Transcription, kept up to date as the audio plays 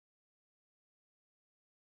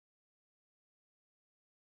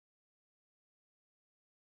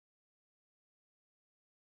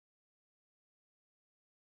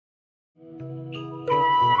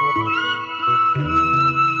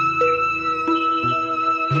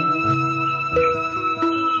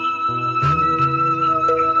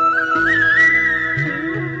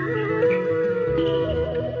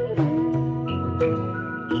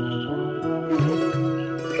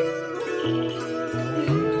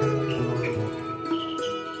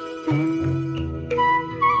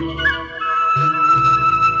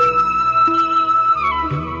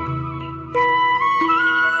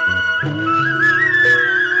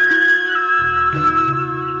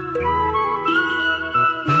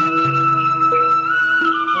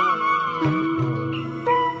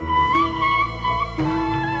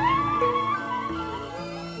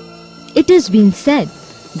It has been said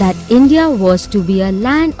that India was to be a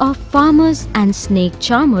land of farmers and snake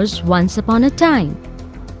charmers once upon a time.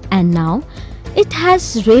 And now it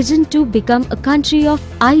has risen to become a country of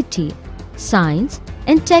IT, science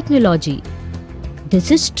and technology.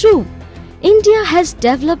 This is true. India has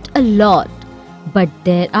developed a lot, but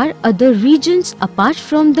there are other regions apart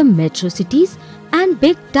from the metro cities and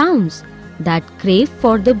big towns that crave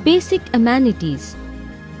for the basic amenities.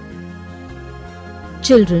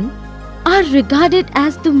 Children are regarded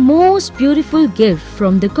as the most beautiful gift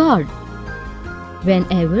from the God.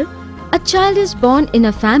 Whenever a child is born in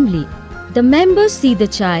a family, the members see the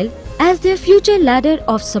child as their future ladder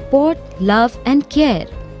of support, love and care.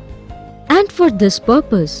 And for this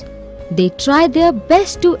purpose, they try their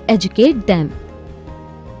best to educate them.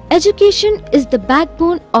 Education is the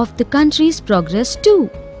backbone of the country's progress too.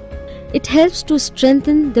 It helps to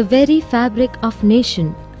strengthen the very fabric of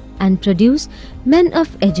nation and produce men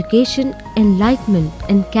of education, enlightenment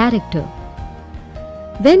and character.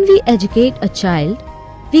 When we educate a child,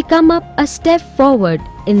 we come up a step forward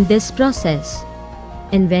in this process.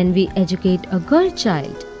 And when we educate a girl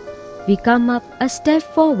child, we come up a step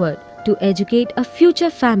forward to educate a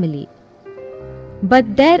future family.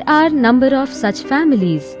 But there are number of such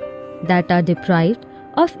families that are deprived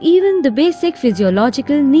of even the basic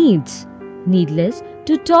physiological needs, needless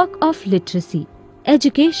to talk of literacy,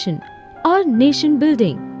 education or nation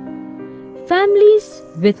building. Families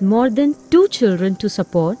with more than 2 children to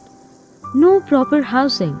support, no proper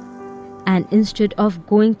housing, and instead of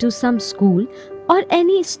going to some school or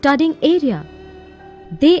any studying area,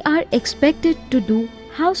 they are expected to do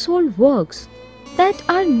household works that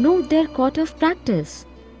are not their court of practice.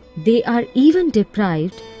 They are even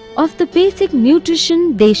deprived of the basic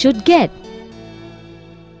nutrition they should get.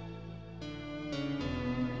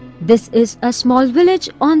 This is a small village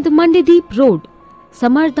on the Mandideep road,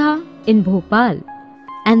 Samardha in Bhopal.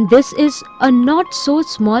 And this is a not so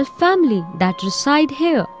small family that reside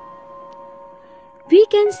here. We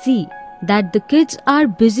can see that the kids are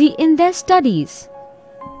busy in their studies.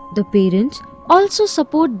 The parents also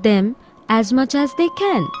support them as much as they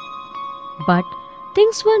can. But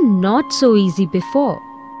things were not so easy before.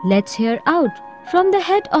 Let's hear out from the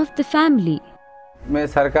head of the family. मैं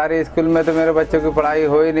सरकारी school में तो मेरे बच्चों की पढ़ाई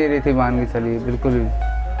हो ही नहीं रही थी, मान के चलिए बिल्कुल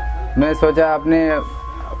भी। मैं सोचा अपने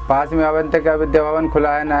पास में अवंतिका विद्या भवन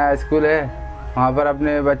खुला है, नया स्कूल है, वहाँ पर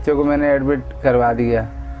अपने बच्चों को मैंने एडमिट करवा दिया।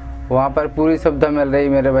 वहाँ पर पूरी सुविधा मिल रही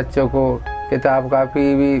मेरे बच्चों को, किताब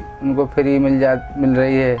काफ़ी भी उनको फ्री मिल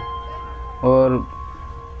रही है, और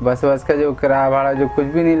बस का जो किराया भाड़ा जो कुछ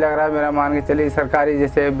भी नहीं लग रहा है मेरा, मान के चलिए सरकारी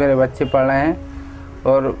जैसे मेरे बच्चे पढ़ रहे हैं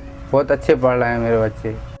और बहुत अच्छे पढ़ रहे हैं मेरे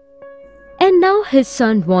बच्चे। And now his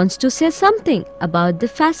son wants to say something about the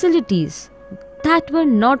facilities that were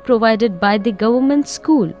not provided by the government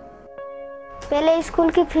school. पहले स्कूल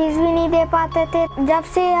की फीस भी नहीं दे पाते थे। जब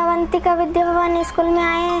से अवंतिका विद्या भवन स्कूल में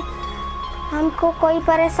आए हैं, हमको कोई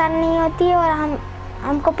परेशानी नहीं होती है और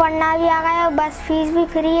हमको पढ़ना भी आ गया है। बस फीस भी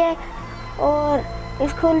फ्री है और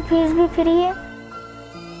स्कूल फीस भी फ्री है।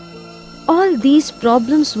 All these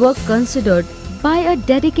problems were considered by a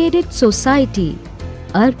dedicated society,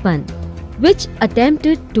 Arpan, which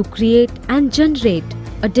attempted to create and generate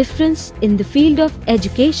a difference in the field of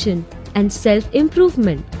education and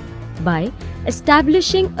self-improvement by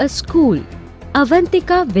establishing a school,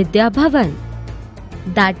 Awantika Vidya Bhavan,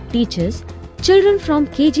 that teaches children from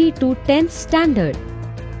KG to 10th standard.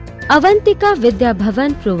 Awantika Vidya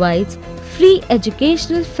Bhavan provides free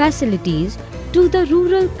educational facilities to the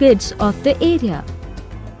rural kids of the area.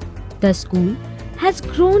 The school has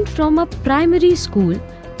grown from a primary school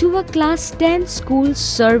to a class 10 school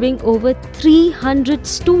serving over 300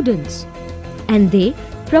 students, and they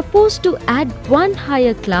propose to add one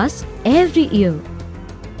higher class every year.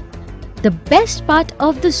 The best part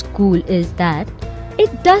of the school is that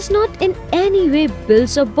it does not in any way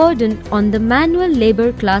builds a burden on the manual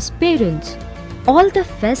labor class parents. All the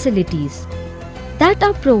facilities that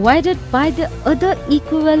are provided by the other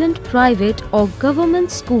equivalent private or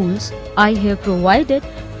government schools are here provided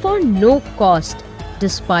for no cost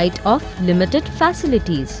despite of limited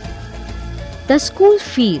facilities. The school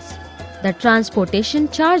fees, the transportation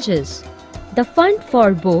charges, the fund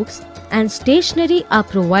for books and stationery are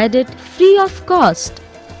provided free of cost.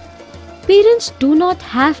 Parents do not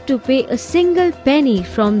have to pay a single penny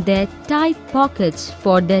from their tight pockets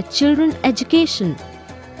for their children's education.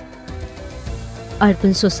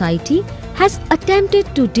 Urban society has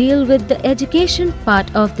attempted to deal with the education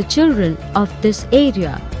part of the children of this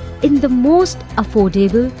area in the most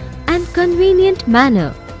affordable and convenient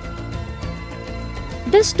manner.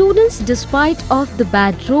 The students, despite of the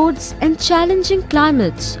bad roads and challenging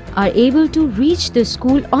climates, are able to reach the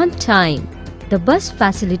school on time. The bus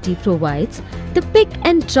facility provides the pick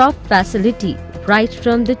and drop facility right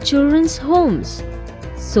from the children's homes,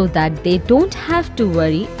 so that they don't have to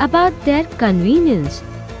worry about their convenience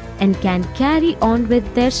and can carry on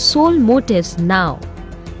with their sole motives now,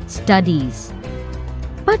 studies.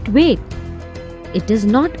 But wait, it is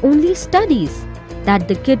not only studies that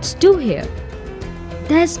the kids do here.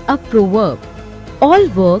 There's a proverb, all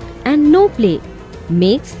work and no play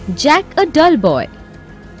makes Jack a dull boy.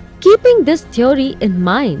 Keeping this theory in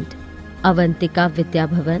mind, Awantika Vidya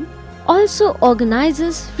Bhavan also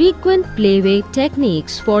organizes frequent playway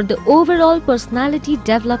techniques for the overall personality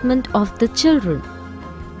development of the children.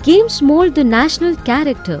 Games mold the national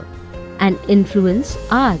character and influence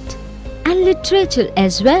art and literature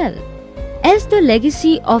as well, as the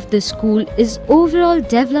legacy of the school is overall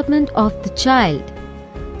development of the child.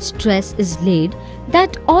 Stress is laid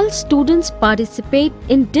that all students participate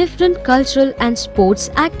in different cultural and sports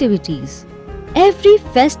activities. Every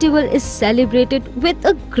festival is celebrated with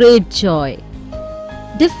a great joy.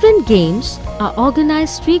 Different games are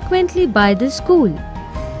organized frequently by the school.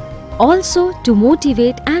 Also, to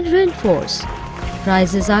motivate and reinforce,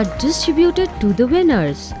 prizes are distributed to the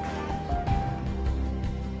winners.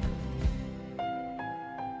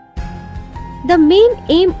 The main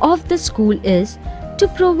aim of the school is to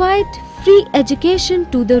provide free education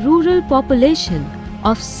to the rural population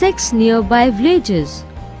of 6 nearby villages: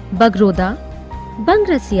 Bagroda,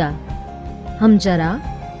 Bangrasia, Hamjara,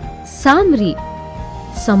 Samri,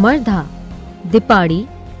 Samardha, Dipadi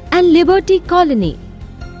and Liberty Colony.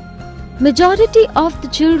 Majority of the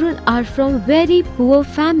children are from very poor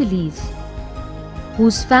families,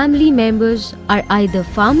 whose family members are either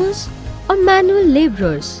farmers or manual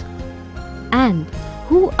laborers, and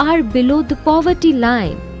who are below the poverty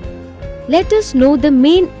line. Let us know the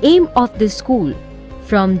main aim of the school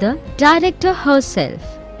from the director herself.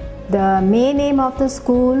 The main aim of the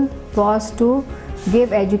school was to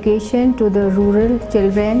give education to the rural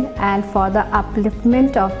children and for the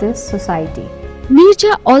upliftment of this society.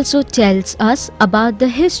 Mirja also tells us about the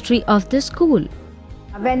history of the school.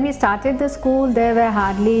 When we started the school,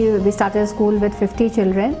 we started school with 50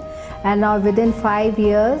 children, and now within 5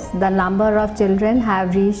 years the number of children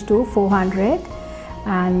have reached to 400,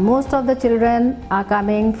 and most of the children are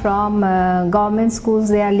coming from government schools.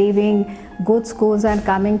 They are leaving good schools and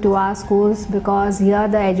coming to our schools because here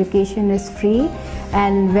the education is free,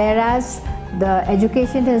 and whereas the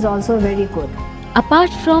education is also very good. Apart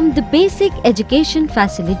from the basic education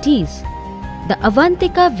facilities, the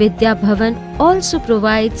Awantika Vidya Bhavan also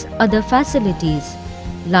provides other facilities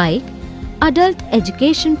like adult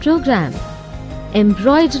education program,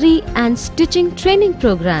 embroidery and stitching training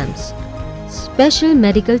programs, special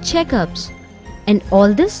medical checkups, and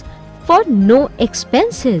all this for no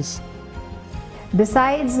expenses.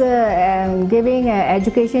 Besides giving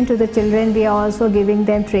education to the children, we are also giving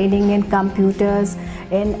them training in computers,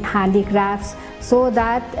 in handicrafts, so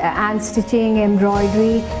that and stitching,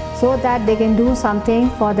 embroidery, so that they can do something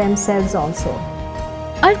for themselves also.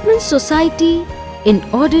 Urban society, in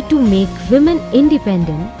order to make women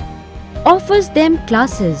independent, offers them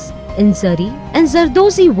classes in zari and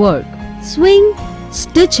zardozi work, sewing,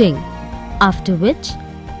 stitching, after which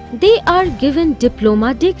they are given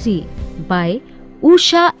diploma degree by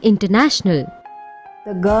Usha International.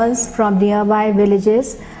 The girls from nearby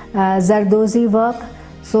villages, zardozi work,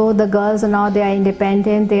 so the girls now they are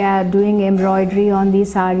independent, they are doing embroidery on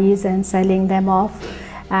these saris and selling them off,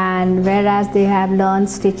 and whereas they have learned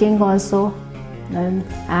stitching also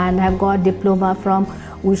and have got diploma from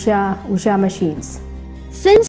Usha machines. Since